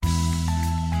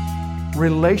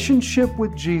Relationship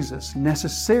with Jesus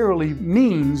necessarily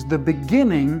means the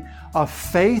beginning of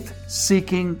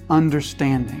faith-seeking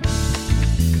understanding.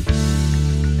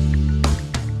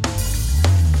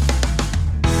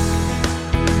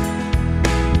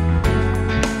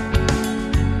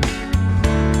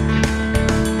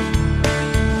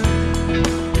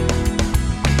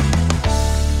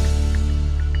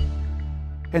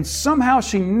 And somehow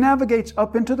she navigates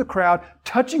up into the crowd,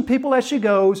 touching people as she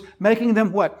goes, making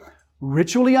them what?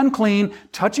 Ritually unclean,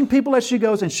 touching people as she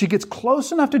goes, and she gets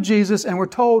close enough to Jesus, and we're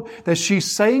told that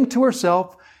she's saying to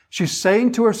herself,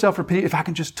 repeating, if I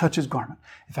can just touch His garment,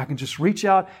 if I can just reach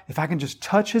out, if I can just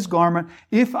touch His garment,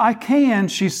 if I can,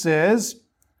 she says,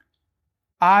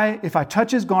 if I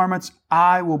touch His garments,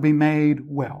 I will be made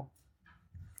well.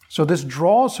 So this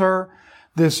draws her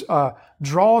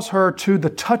to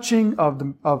the touching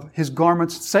of His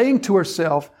garments, saying to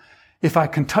herself, if I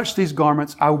can touch these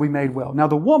garments, I will be made well. Now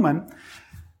the woman,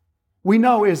 we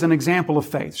know, is an example of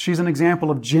faith. She's an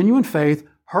example of genuine faith.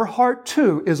 Her heart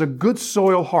too is a good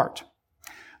soil heart.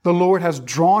 The Lord has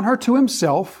drawn her to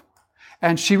Himself,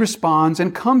 and she responds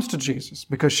and comes to Jesus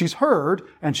because she's heard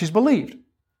and she's believed.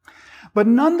 But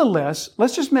nonetheless,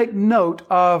 let's just make note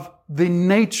of the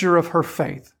nature of her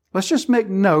faith. Let's just make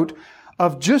note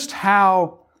of just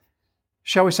how,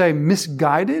 shall we say,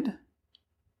 misguided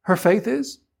her faith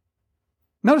is.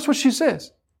 Notice what she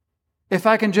says. If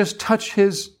I can just touch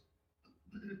His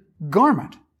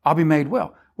garment, I'll be made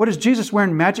well. What, is Jesus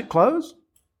wearing magic clothes?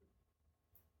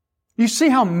 You see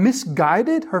how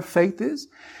misguided her faith is?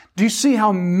 Do you see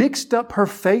how mixed up her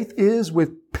faith is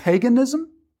with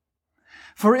paganism?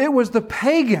 For it was the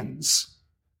pagans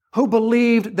who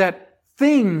believed that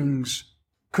things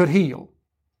could heal.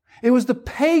 It was the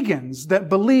pagans that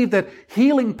believed that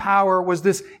healing power was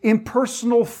this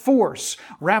impersonal force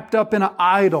wrapped up in an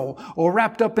idol, or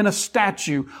wrapped up in a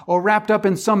statue, or wrapped up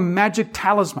in some magic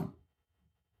talisman.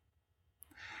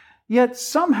 Yet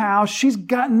somehow she's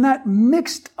gotten that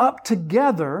mixed up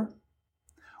together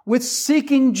with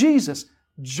seeking Jesus.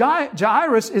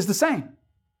 Jairus is the same.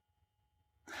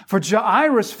 For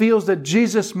Jairus feels that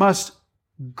Jesus must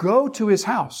go to his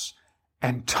house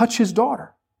and touch his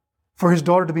daughter, for his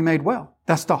daughter to be made well.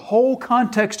 That's the whole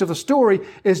context of the story,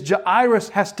 is Jairus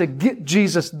has to get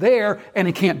Jesus there, and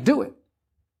he can't do it.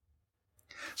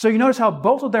 So you notice how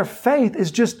both of their faith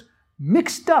is just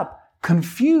mixed up,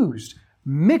 confused,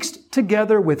 mixed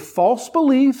together with false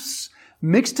beliefs,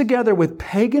 mixed together with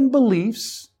pagan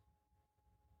beliefs.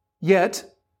 Yet,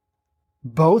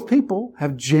 both people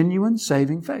have genuine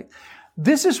saving faith.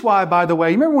 This is why, by the way,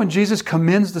 you remember when Jesus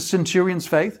commends the centurion's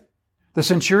faith? The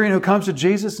centurion who comes to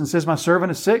Jesus and says, my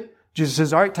servant is sick. Jesus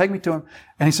says, all right, take me to him.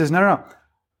 And he says, no.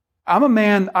 I'm a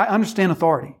man, I understand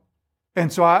authority.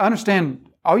 And so I understand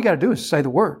all you got to do is say the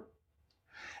word.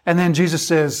 And then Jesus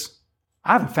says,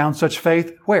 I haven't found such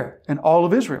faith where? In all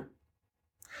of Israel.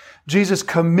 Jesus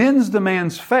commends the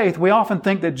man's faith. We often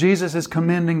think that Jesus is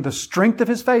commending the strength of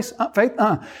his faith.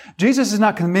 Jesus is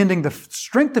not commending the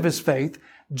strength of his faith.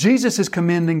 Jesus is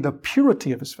commending the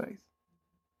purity of his faith.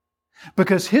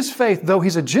 Because his faith, though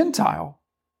he's a Gentile,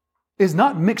 is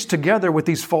not mixed together with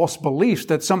these false beliefs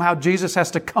that somehow Jesus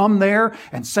has to come there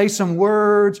and say some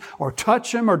words or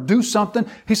touch him or do something.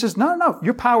 He says, no,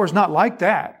 your power is not like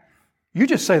that. You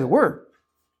just say the word.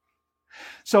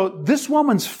 So this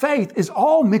woman's faith is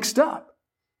all mixed up.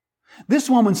 This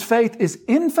woman's faith is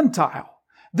infantile.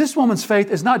 This woman's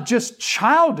faith is not just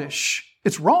childish.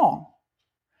 It's wrong.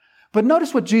 But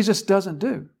notice what Jesus doesn't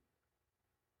do.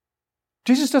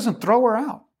 Jesus doesn't throw her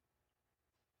out.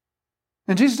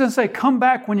 And Jesus doesn't say, come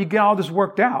back when you get all this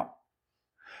worked out.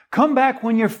 Come back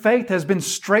when your faith has been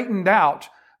straightened out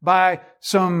by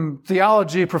some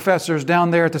theology professors down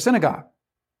there at the synagogue.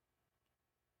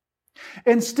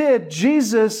 Instead,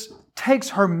 Jesus takes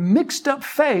her mixed up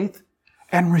faith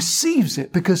and receives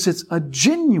it because it's a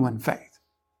genuine faith.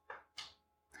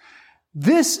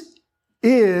 This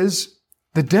is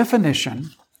the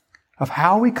definition of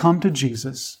how we come to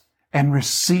Jesus and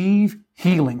receive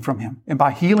healing from Him. And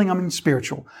by healing, I mean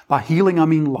spiritual. By healing, I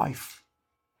mean life.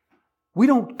 We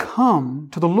don't come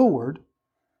to the Lord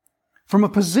from a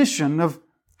position of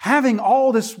having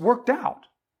all this worked out.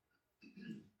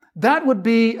 That would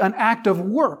be an act of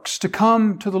works to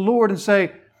come to the Lord and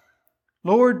say,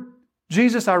 Lord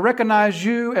Jesus, I recognize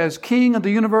you as King of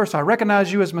the universe. I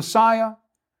recognize you as Messiah.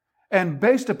 And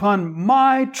based upon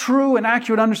my true and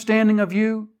accurate understanding of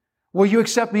you, will you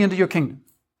accept me into your kingdom?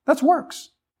 That's works.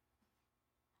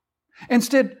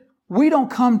 Instead, we don't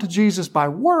come to Jesus by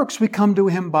works. We come to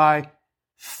Him by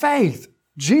faith.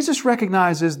 Jesus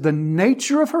recognizes the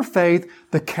nature of her faith,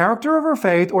 the character of her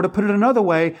faith, or to put it another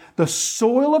way, the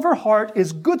soil of her heart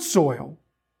is good soil.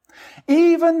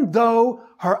 Even though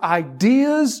her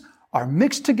ideas are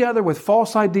mixed together with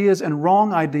false ideas and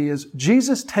wrong ideas,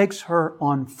 Jesus takes her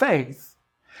on faith.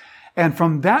 And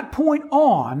from that point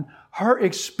on, her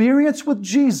experience with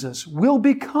Jesus will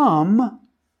become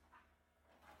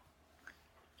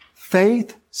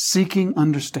faith-seeking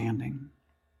understanding.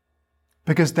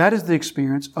 Because that is the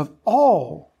experience of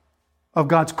all of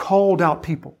God's called out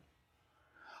people.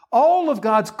 All of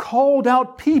God's called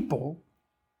out people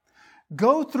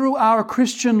go through our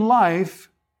Christian life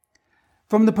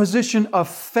from the position of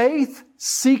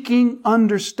faith-seeking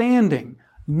understanding,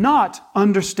 not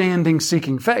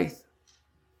understanding-seeking faith.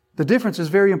 The difference is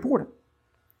very important.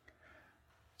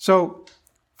 So,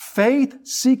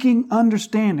 faith-seeking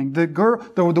understanding.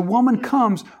 The woman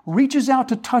comes, reaches out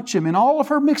to touch him in all of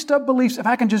her mixed up beliefs. If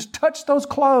I can just touch those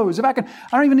clothes, I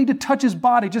don't even need to touch his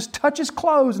body, just touch his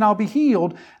clothes and I'll be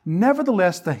healed.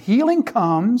 Nevertheless, the healing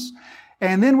comes,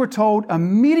 and then we're told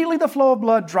immediately the flow of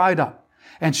blood dried up.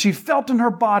 And she felt in her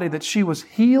body that she was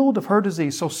healed of her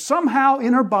disease. So somehow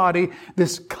in her body,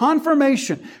 this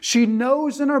confirmation, she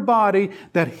knows in her body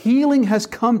that healing has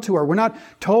come to her. We're not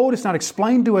told, it's not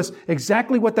explained to us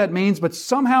exactly what that means, but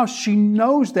somehow she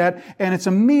knows that, and it's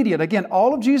immediate. Again,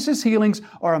 all of Jesus' healings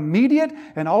are immediate,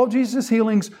 and all of Jesus'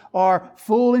 healings are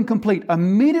full and complete.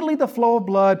 Immediately the flow of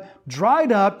blood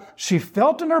dried up. She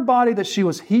felt in her body that she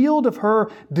was healed of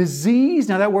her disease.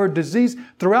 Now that word disease,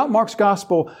 throughout Mark's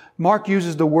gospel, Mark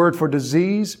uses the word for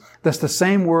disease. That's the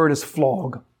same word as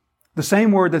flog. The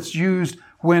same word that's used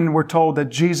when we're told that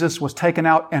Jesus was taken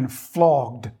out and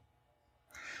flogged.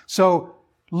 So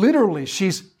literally,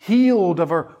 she's healed of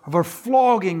her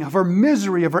flogging, of her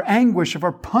misery, of her anguish, of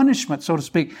her punishment, so to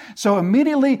speak. So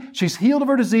immediately, she's healed of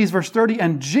her disease, verse 30,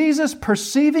 and Jesus,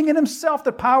 perceiving in himself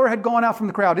that power had gone out from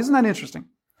the crowd. Isn't that interesting?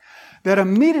 That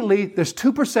immediately, there's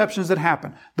two perceptions that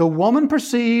happen. The woman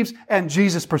perceives and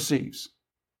Jesus perceives.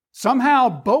 Somehow,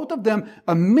 both of them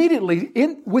immediately,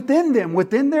 within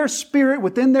their spirit,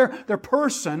 within their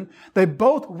person, they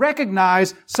both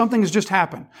recognize something has just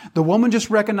happened. The woman just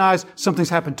recognized something's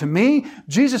happened to me.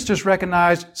 Jesus just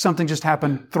recognized something just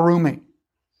happened through me.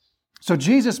 So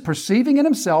Jesus, perceiving in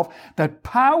himself that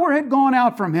power had gone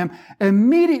out from him,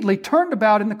 immediately turned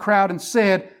about in the crowd and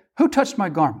said, "Who touched my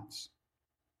garments?"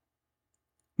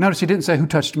 Notice he didn't say, "Who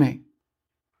touched me?"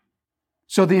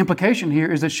 So the implication here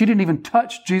is that she didn't even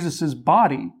touch Jesus'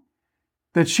 body,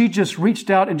 that she just reached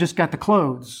out and just got the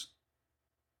clothes.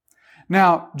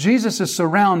 Now, Jesus is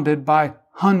surrounded by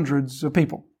hundreds of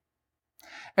people.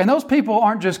 And those people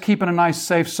aren't just keeping a nice,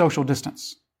 safe social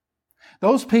distance.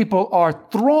 Those people are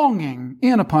thronging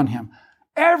in upon him.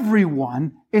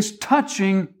 Everyone is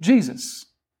touching Jesus,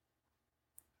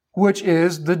 which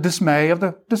is the dismay of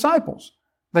the disciples.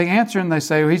 They answer and they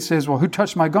say, he says, "Well, who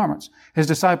touched my garments?" His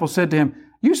disciples said to him,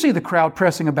 "You see the crowd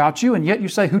pressing about you, and yet you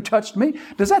say, 'Who touched me?'"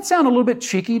 Does that sound a little bit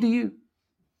cheeky to you?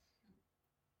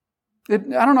 I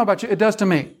don't know about you. It does to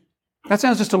me. That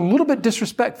sounds just a little bit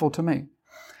disrespectful to me.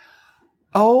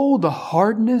 Oh, the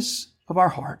hardness of our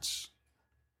hearts.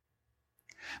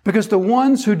 Because the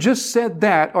ones who just said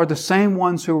that are the same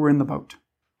ones who were in the boat.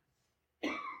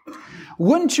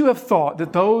 Wouldn't you have thought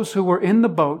that those who were in the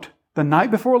boat the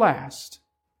night before last,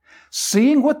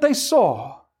 seeing what they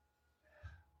saw,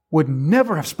 would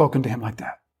never have spoken to him like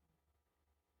that?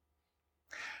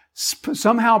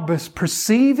 Somehow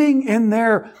perceiving in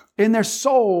their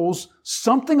souls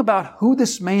something about who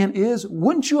this man is,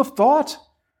 wouldn't you have thought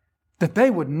that they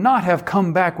would not have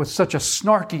come back with such a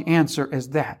snarky answer as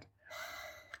that?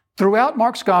 Throughout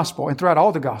Mark's gospel, and throughout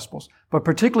all the gospels, but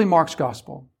particularly Mark's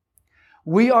gospel,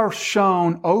 we are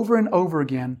shown over and over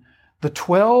again the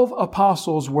 12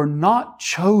 apostles were not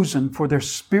chosen for their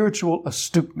spiritual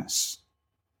astuteness.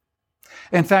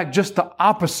 In fact, just the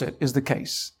opposite is the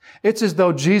case. It's as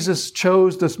though Jesus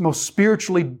chose the most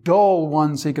spiritually dull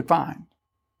ones he could find,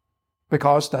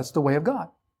 because that's the way of God.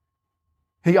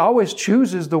 He always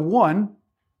chooses the one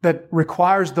that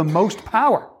requires the most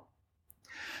power.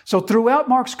 So throughout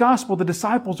Mark's gospel, the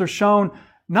disciples are shown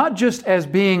not just as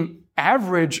being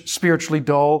average spiritually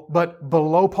dull, but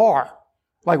below par.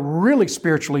 Like really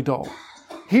spiritually dull.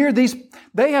 Here,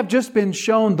 they have just been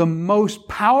shown the most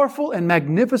powerful and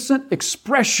magnificent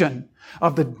expression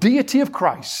of the deity of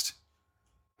Christ.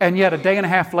 And yet a day and a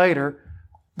half later,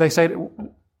 they say,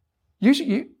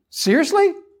 "You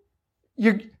seriously?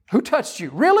 Who touched you?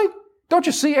 Really? Don't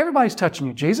you see everybody's touching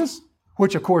you, Jesus?"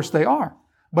 Which of course they are.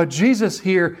 But Jesus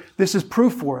here, this is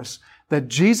proof for us that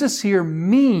Jesus here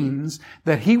means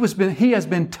that he has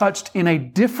been touched in a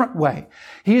different way.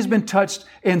 He has been touched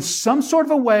in some sort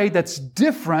of a way that's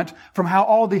different from how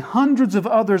all the hundreds of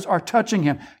others are touching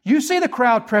him. You see the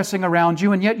crowd pressing around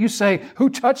you, and yet you say, "Who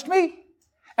touched me?"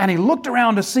 And he looked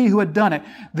around to see who had done it.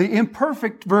 The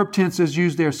imperfect verb tense is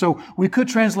used there. So we could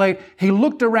translate, he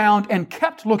looked around and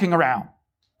kept looking around.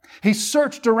 He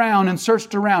searched around and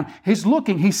searched around. He's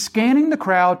looking, he's scanning the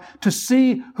crowd to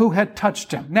see who had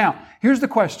touched him. Now, here's the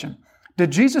question.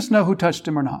 Did Jesus know who touched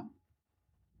him or not?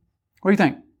 What do you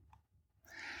think?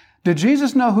 Did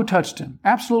Jesus know who touched him?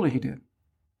 Absolutely he did.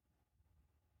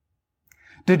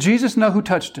 Did Jesus know who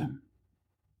touched him?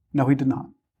 No, he did not.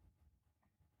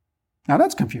 Now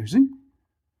that's confusing.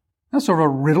 That's sort of a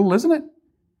riddle, isn't it?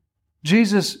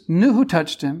 Jesus knew who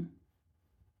touched him,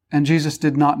 and Jesus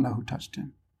did not know who touched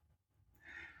him.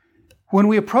 When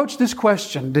we approach this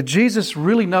question, did Jesus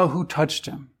really know who touched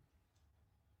him?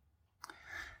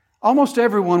 Almost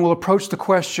everyone will approach the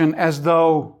question as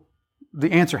though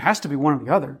the answer has to be one or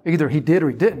the other. Either he did or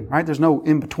he didn't, right? There's no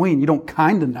in between. You don't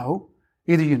kind of know.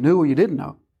 Either you knew or you didn't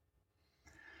know.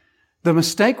 The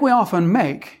mistake we often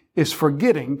make is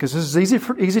forgetting, because this is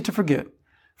easy to forget,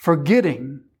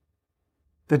 forgetting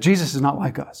that Jesus is not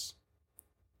like us.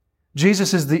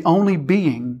 Jesus is the only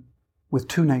being with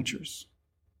two natures.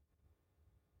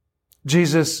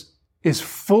 Jesus is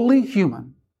fully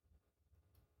human,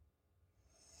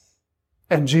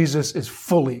 and Jesus is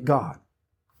fully God.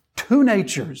 Two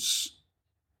natures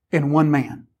in one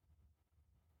man.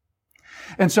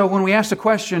 And so when we ask the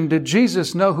question, did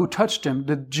Jesus know who touched him?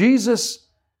 Did Jesus,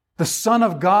 the Son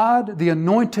of God, the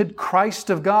anointed Christ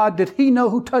of God, did he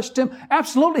know who touched him?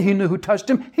 Absolutely he knew who touched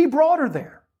him. He brought her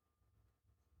there.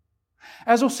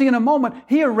 As we'll see in a moment,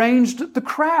 he arranged the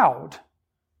crowd.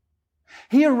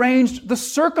 He arranged the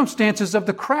circumstances of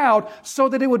the crowd so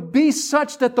that it would be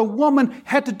such that the woman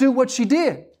had to do what she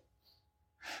did.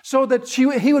 So that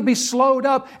he would be slowed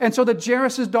up and so that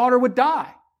Jairus' daughter would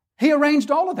die. He arranged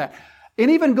all of that. And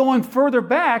even going further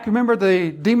back, remember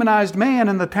the demonized man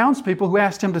and the townspeople who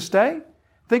asked him to stay?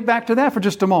 Think back to that for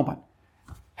just a moment.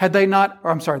 Had they not,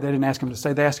 or I'm sorry, they didn't ask him to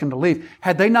stay, they asked him to leave.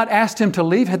 Had they not asked him to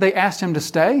leave, had they asked him to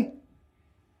stay,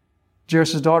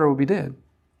 Jairus' daughter would be dead.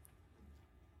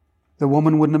 The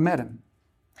woman wouldn't have met him.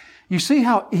 You see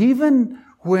how even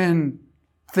when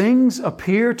things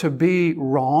appear to be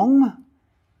wrong,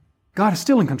 God is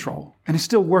still in control. And He's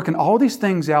still working all these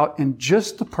things out in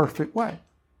just the perfect way.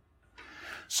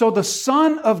 So the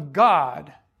Son of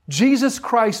God, Jesus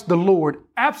Christ the Lord,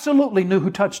 absolutely knew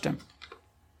who touched Him.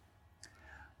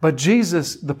 But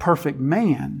Jesus, the perfect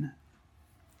man,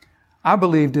 I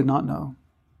believe did not know.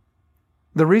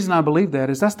 The reason I believe that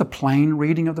is that's the plain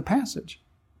reading of the passage.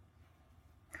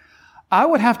 I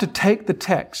would have to take the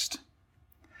text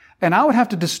and I would have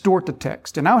to distort the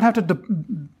text and I would have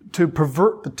to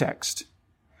pervert the text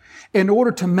in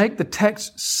order to make the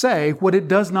text say what it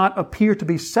does not appear to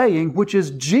be saying, which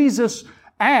is Jesus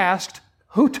asked,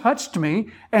 "Who touched me?"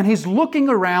 And He's looking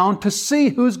around to see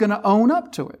who's going to own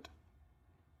up to it.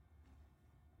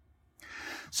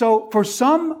 So for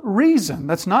some reason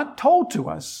that's not told to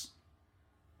us,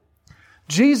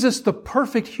 Jesus, the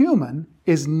perfect human,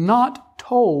 is not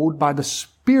told by the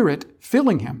Spirit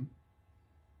filling Him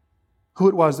who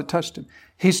it was that touched Him.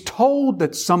 He's told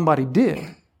that somebody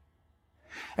did.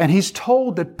 And He's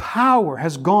told that power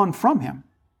has gone from Him.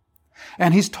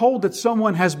 And He's told that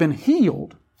someone has been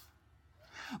healed.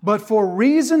 But for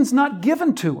reasons not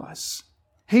given to us,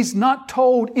 He's not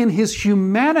told in His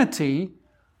humanity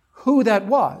who that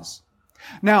was.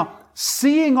 Now,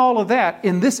 seeing all of that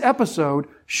in this episode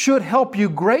should help you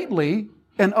greatly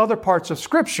in other parts of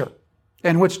Scripture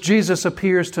in which Jesus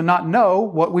appears to not know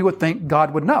what we would think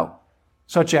God would know,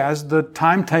 such as the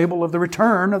timetable of the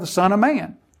return of the Son of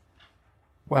Man.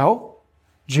 Well,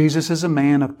 Jesus is a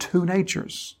man of two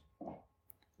natures.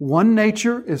 One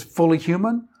nature is fully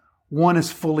human, one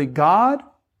is fully God.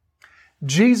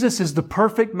 Jesus is the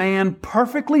perfect man,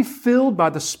 perfectly filled by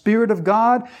the Spirit of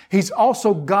God. He's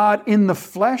also God in the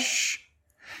flesh.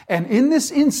 And in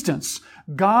this instance,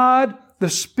 God, the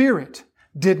Spirit,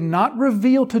 did not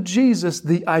reveal to Jesus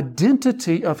the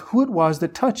identity of who it was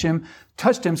that touched him.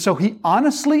 So He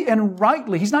honestly and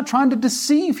rightly, He's not trying to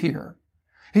deceive here.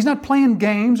 He's not playing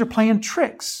games or playing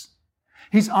tricks.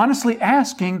 He's honestly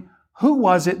asking, who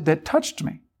was it that touched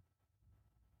me?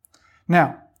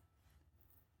 Now,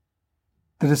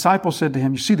 the disciple said to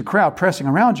Him, you see the crowd pressing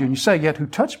around you and you say, yet who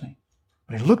touched me?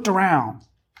 But He looked around,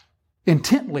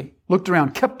 intently looked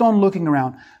around, kept on looking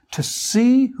around to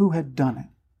see who had done it.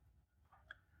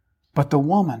 But the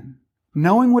woman,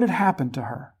 knowing what had happened to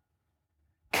her,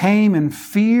 came in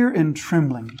fear and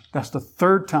trembling. That's the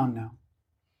third time now.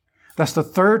 That's the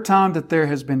third time that there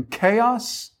has been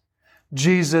chaos.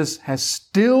 Jesus has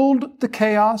stilled the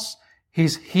chaos.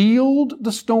 He's healed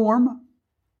the storm.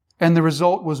 And the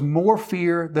result was more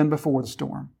fear than before the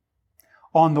storm.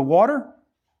 On the water,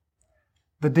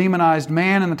 the demonized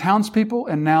man and the townspeople,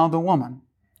 and now the woman.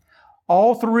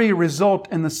 All three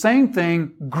result in the same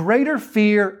thing, greater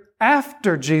fear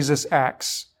after Jesus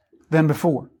acts than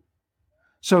before.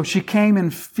 So she came in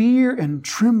fear and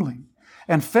trembling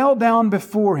and fell down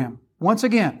before him. Once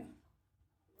again,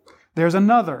 there's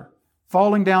another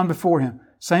falling down before him.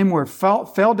 Same word,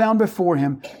 fell down before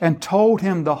him and told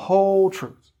him the whole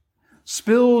truth.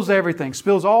 Spills everything,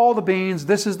 spills all the beans.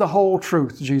 This is the whole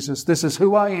truth, Jesus. This is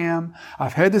who I am.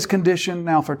 I've had this condition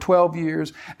now for 12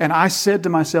 years. And I said to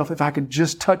myself, if I could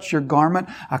just touch your garment,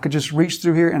 I could just reach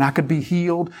through here and I could be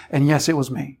healed. And yes, it was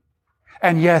me.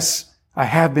 And yes, I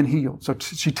have been healed. So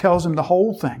she tells him the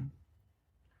whole thing.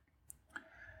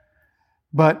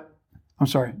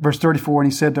 Verse 34,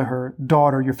 and he said to her,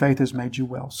 daughter, your faith has made you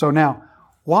well. So now,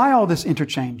 why all this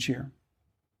interchange here?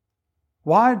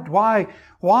 Why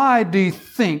do you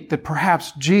think that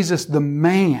perhaps Jesus, the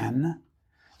man,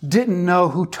 didn't know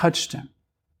who touched him?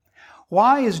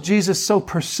 Why is Jesus so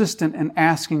persistent in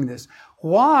asking this?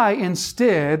 Why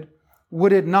instead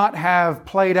would it not have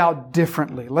played out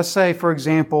differently? Let's say, for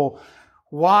example,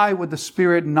 why would the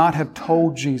Spirit not have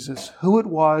told Jesus who it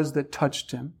was that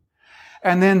touched him?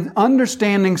 And then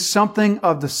understanding something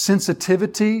of the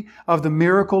sensitivity of the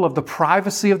miracle, of the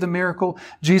privacy of the miracle,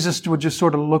 Jesus would just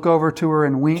sort of look over to her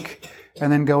and wink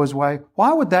and then go his way.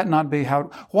 Why would that not be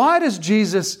how? Why does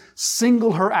Jesus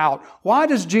single her out? Why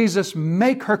does Jesus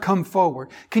make her come forward?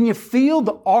 Can you feel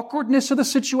the awkwardness of the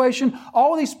situation?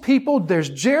 All these people,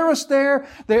 there's Jairus there,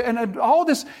 and all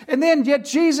this, and then yet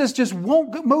Jesus just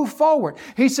won't move forward.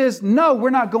 He says, no, we're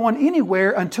not going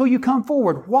anywhere until you come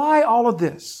forward. Why all of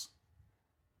this?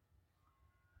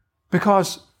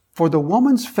 Because for the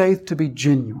woman's faith to be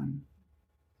genuine,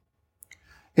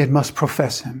 it must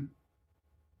profess Him.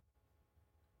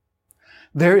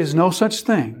 There is no such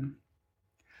thing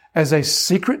as a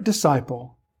secret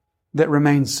disciple that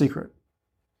remains secret.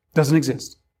 Doesn't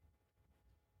exist.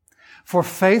 For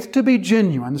faith to be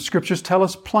genuine, the Scriptures tell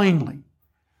us plainly,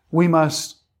 we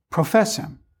must profess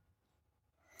Him.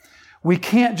 We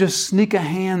can't just sneak a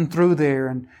hand through there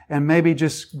and maybe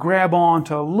just grab on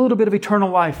to a little bit of eternal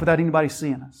life without anybody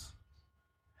seeing us.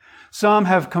 Some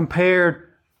have compared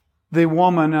the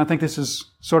woman, and I think this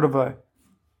is sort of a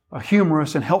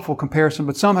humorous and helpful comparison,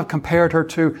 but some have compared her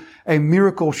to a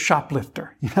miracle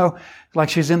shoplifter. You know, like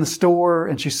she's in the store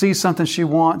and she sees something she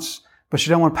wants, but she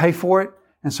don't want to pay for it,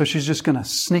 and so she's just going to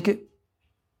sneak it.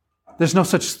 There's no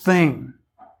such thing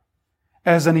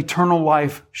as an eternal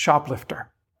life shoplifter.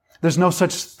 There's no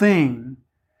such thing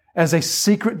as a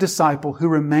secret disciple who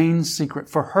remains secret.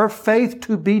 For her faith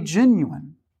to be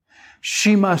genuine,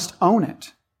 she must own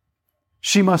it.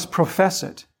 She must profess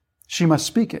it. She must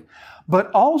speak it. But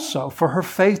also, for her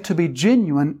faith to be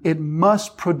genuine, it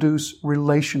must produce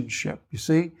relationship. You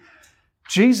see,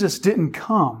 Jesus didn't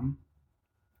come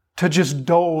to just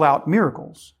dole out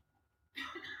miracles.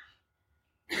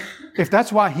 If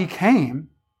that's why He came,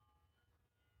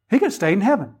 He could have stayed in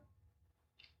heaven.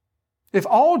 If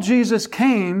all Jesus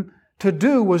came to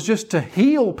do was just to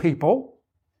heal people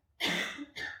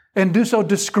and do so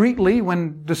discreetly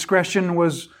when discretion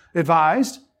was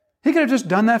advised, He could have just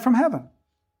done that from heaven.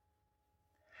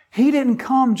 He didn't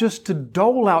come just to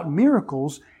dole out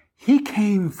miracles. He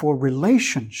came for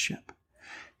relationship.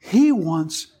 He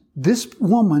wants this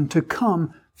woman to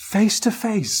come face to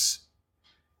face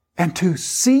and to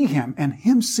see Him and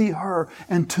Him see her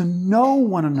and to know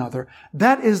one another.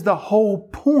 That is the whole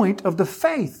point of the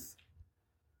faith.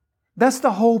 That's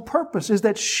the whole purpose, is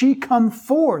that she come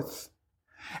forth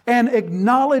and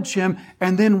acknowledge Him,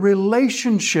 and then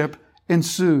relationship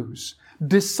ensues.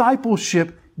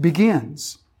 Discipleship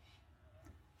begins.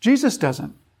 Jesus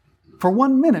doesn't, for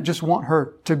 1 minute, just want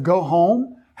her to go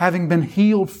home having been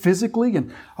healed physically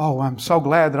and, oh, I'm so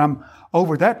glad that I'm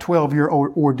over that 12-year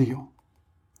ordeal.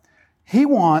 He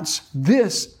wants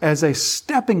this as a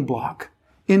stepping block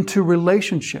into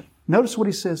relationship. Notice what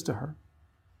He says to her.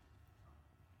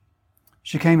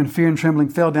 She came in fear and trembling,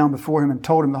 fell down before Him and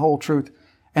told Him the whole truth.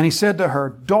 And He said to her,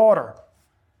 daughter.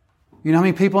 You know how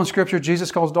many people in Scripture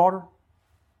Jesus calls daughter?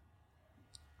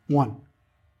 One.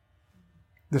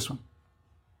 This one.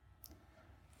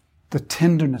 The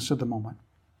tenderness of the moment.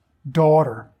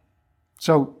 Daughter.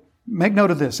 So make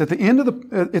note of this. At the end of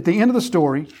the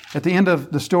story, at the end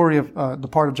of the story of the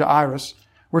part of Jairus,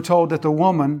 we're told that the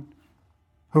woman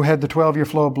who had the 12-year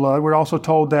flow of blood. We're also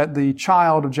told that the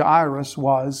child of Jairus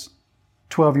was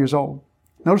 12 years old.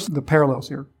 Notice the parallels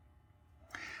here.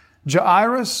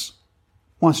 Jairus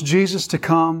wants Jesus to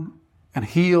come and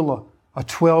heal a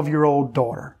 12-year-old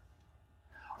daughter.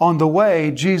 On the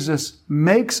way, Jesus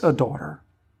makes a daughter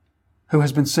who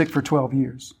has been sick for 12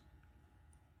 years.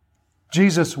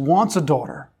 Jesus wants a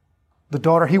daughter. The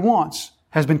daughter he wants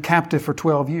has been captive for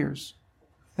 12 years.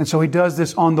 And so he does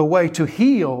this on the way to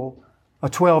heal a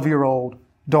 12-year-old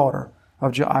daughter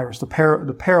of Jairus.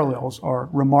 The parallels are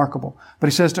remarkable. But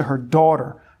he says to her,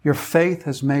 "Daughter, your faith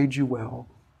has made you well."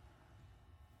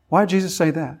 Why did Jesus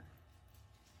say that?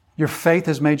 Your faith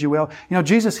has made you well. You know,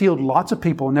 Jesus healed lots of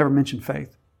people and never mentioned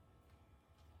faith.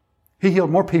 He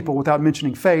healed more people without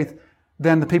mentioning faith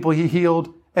than the people he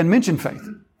healed and mentioned faith.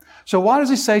 So why does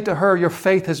he say to her, your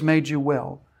faith has made you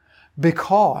well?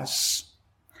 Because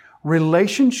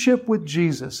relationship with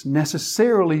Jesus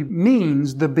necessarily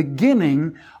means the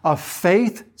beginning of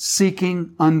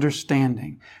faith-seeking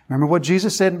understanding. Remember what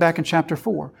Jesus said back in chapter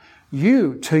 4.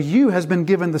 To you has been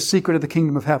given the secret of the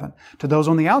kingdom of heaven. To those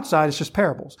on the outside, it's just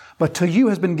parables. But to you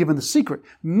has been given the secret.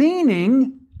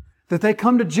 Meaning that they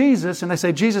come to Jesus and they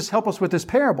say, Jesus, help us with this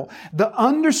parable. The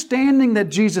understanding that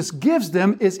Jesus gives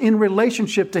them is in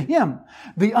relationship to Him.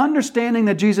 The understanding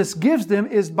that Jesus gives them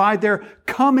is by their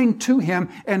coming to Him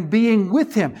and being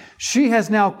with Him. She has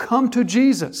now come to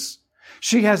Jesus.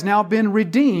 She has now been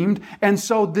redeemed. And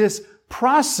so this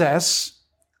process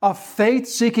of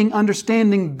faith-seeking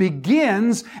understanding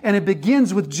begins, and it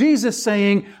begins with Jesus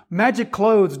saying, magic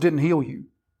clothes didn't heal you.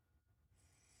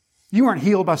 You weren't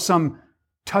healed by some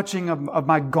touching of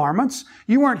my garments.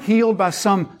 You weren't healed by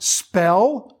some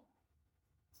spell.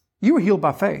 You were healed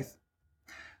by faith.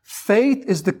 Faith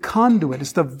is the conduit,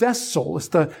 it's the vessel, it's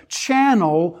the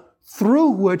channel through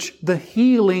which the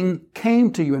healing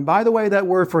came to you. And by the way, that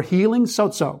word for healing,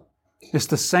 sozo, it's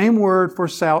the same word for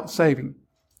saving.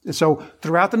 So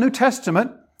throughout the New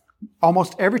Testament,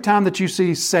 almost every time that you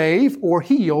see save or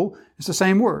heal, it's the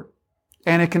same word.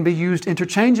 And it can be used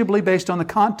interchangeably based on the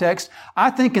context.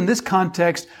 I think in this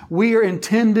context, we are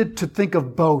intended to think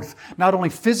of both. Not only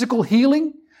physical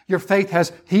healing, your faith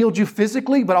has healed you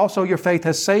physically, but also your faith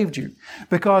has saved you.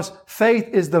 Because faith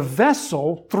is the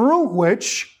vessel through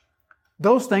which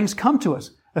those things come to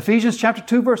us. Ephesians chapter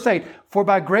 2, verse 8, for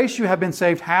by grace you have been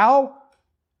saved. How?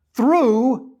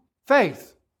 Through faith.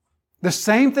 The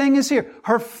same thing is here.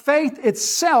 Her faith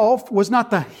itself was not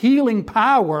the healing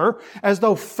power, as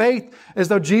though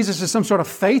Jesus is some sort of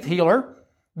faith healer,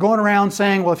 going around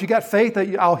saying, well, if you got faith,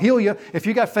 I'll heal you. If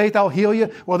you got faith, I'll heal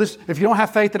you. Well, if you don't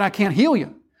have faith, then I can't heal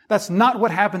you. That's not what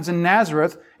happens in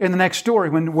Nazareth in the next story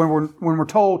when we're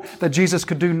told that Jesus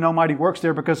could do no mighty works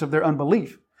there because of their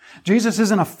unbelief. Jesus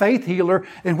isn't a faith healer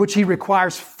in which He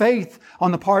requires faith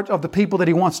on the part of the people that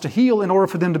He wants to heal in order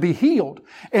for them to be healed.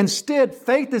 Instead,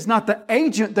 faith is not the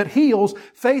agent that heals.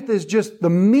 Faith is just the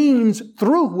means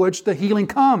through which the healing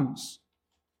comes.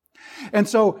 And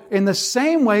so, in the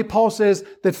same way, Paul says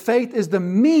that faith is the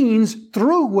means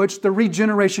through which the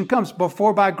regeneration comes.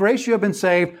 For by grace you have been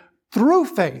saved through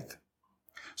faith.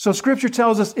 So Scripture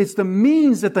tells us it's the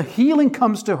means that the healing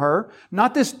comes to her,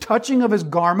 not this touching of His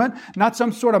garment, not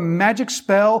some sort of magic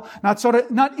spell,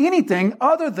 not anything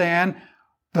other than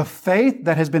the faith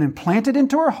that has been implanted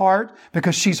into her heart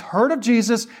because she's heard of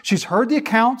Jesus, she's heard the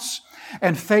accounts,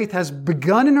 and faith has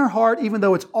begun in her heart, even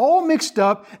though it's all mixed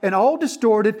up and all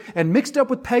distorted and mixed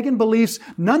up with pagan beliefs.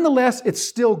 Nonetheless, it's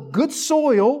still good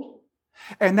soil,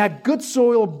 and that good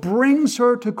soil brings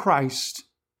her to Christ.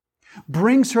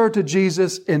 Brings her to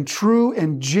Jesus in true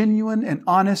and genuine and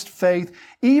honest faith,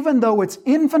 even though it's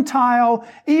infantile,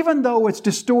 even though it's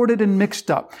distorted and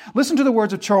mixed up. Listen to the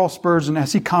words of Charles Spurgeon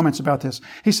as he comments about this.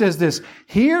 He says this,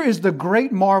 here is the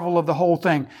great marvel of the whole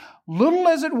thing. Little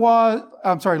as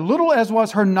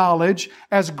was her knowledge,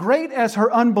 as great as her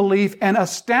unbelief, and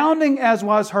astounding as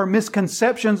was her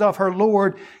misconceptions of her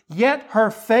Lord, yet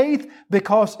her faith,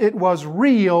 because it was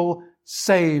real,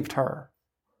 saved her.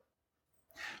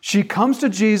 She comes to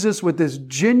Jesus with this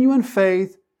genuine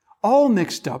faith, all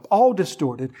mixed up, all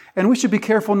distorted, and we should be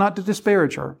careful not to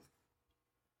disparage her.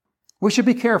 We should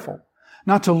be careful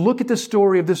not to look at the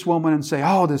story of this woman and say,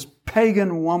 oh, this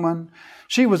pagan woman,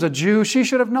 she was a Jew, she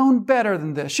should have known better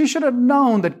than this. She should have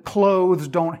known that clothes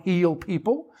don't heal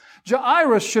people.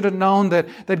 Jairus should have known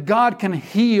that God can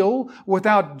heal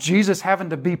without Jesus having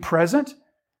to be present.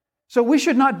 So we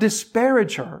should not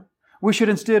disparage her. We should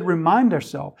instead remind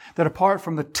ourselves that apart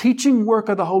from the teaching work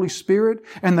of the Holy Spirit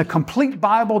and the complete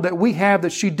Bible that we have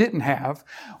that she didn't have,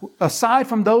 aside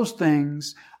from those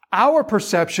things, our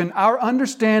perception, our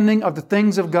understanding of the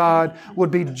things of God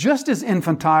would be just as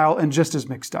infantile and just as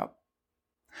mixed up.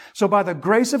 So by the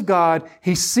grace of God,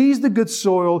 He sees the good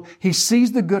soil, He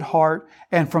sees the good heart,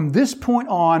 and from this point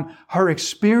on, her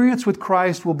experience with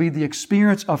Christ will be the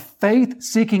experience of faith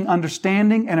seeking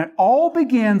understanding, and it all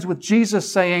begins with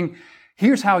Jesus saying,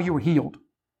 here's how you were healed.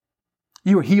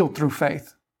 You were healed through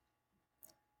faith.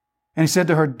 And He said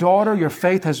to her, daughter, your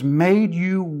faith has made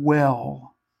you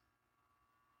well.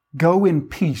 Go in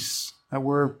peace. That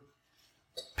word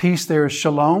peace there is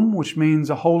shalom, which means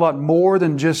a whole lot more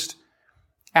than just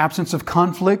absence of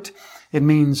conflict. It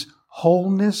means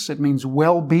wholeness. It means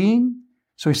well-being.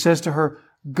 So He says to her,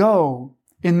 go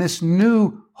in this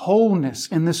new wholeness,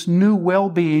 in this new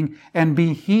well-being, and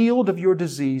be healed of your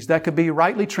disease. That could be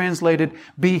rightly translated,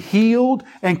 be healed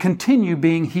and continue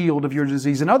being healed of your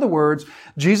disease. In other words,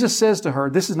 Jesus says to her,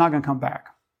 this is not going to come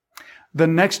back. The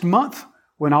next month,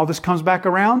 when all this comes back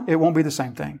around, it won't be the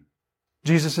same thing.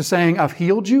 Jesus is saying, I've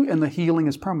healed you, and the healing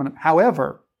is permanent.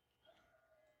 However,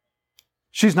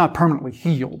 she's not permanently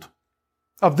healed.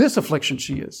 Of this affliction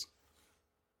she is.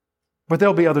 But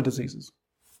there'll be other diseases.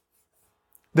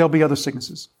 There'll be other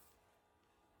sicknesses.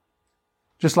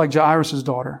 Just like Jairus'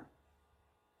 daughter,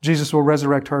 Jesus will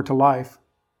resurrect her to life,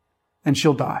 and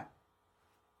she'll die.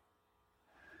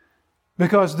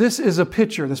 Because this is a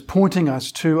picture that's pointing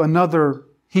us to another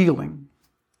healing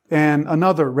and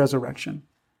another resurrection.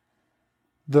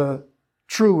 The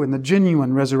true and the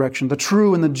genuine resurrection, the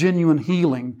true and the genuine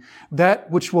healing,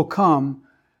 that which will come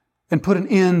and put an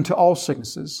end to all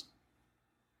sicknesses.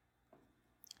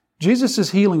 Jesus'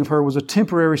 healing of her was a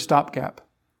temporary stopgap,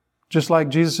 just like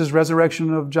Jesus'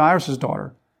 resurrection of Jairus'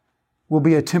 daughter will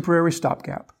be a temporary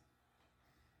stopgap,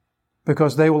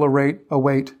 because they will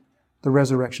await the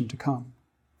resurrection to come.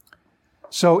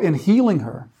 So in healing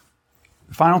her,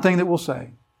 the final thing that we'll say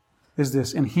is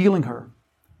this: in healing her,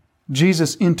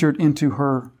 Jesus entered into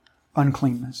her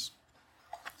uncleanness.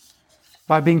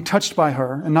 By being touched by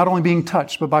her, and not only being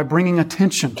touched, but by bringing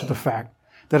attention to the fact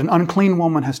that an unclean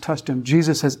woman has touched Him,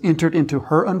 Jesus has entered into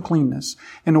her uncleanness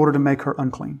in order to make her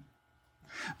unclean.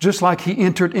 Just like He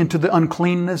entered into the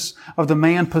uncleanness of the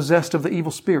man possessed of the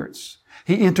evil spirits,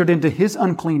 He entered into his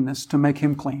uncleanness to make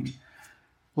him clean.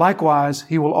 Likewise,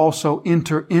 He will also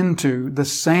enter into the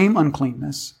same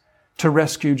uncleanness to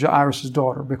rescue Jairus'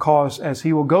 daughter, because as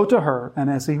He will go to her and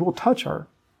as He will touch her,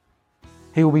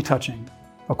 He will be touching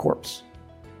a corpse.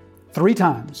 3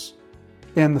 times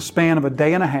in the span of a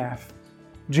day and a half,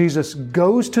 Jesus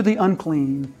goes to the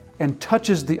unclean and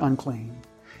touches the unclean,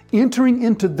 entering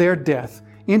into their death,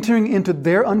 entering into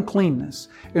their uncleanness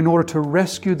in order to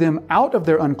rescue them out of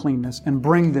their uncleanness and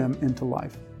bring them into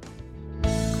life.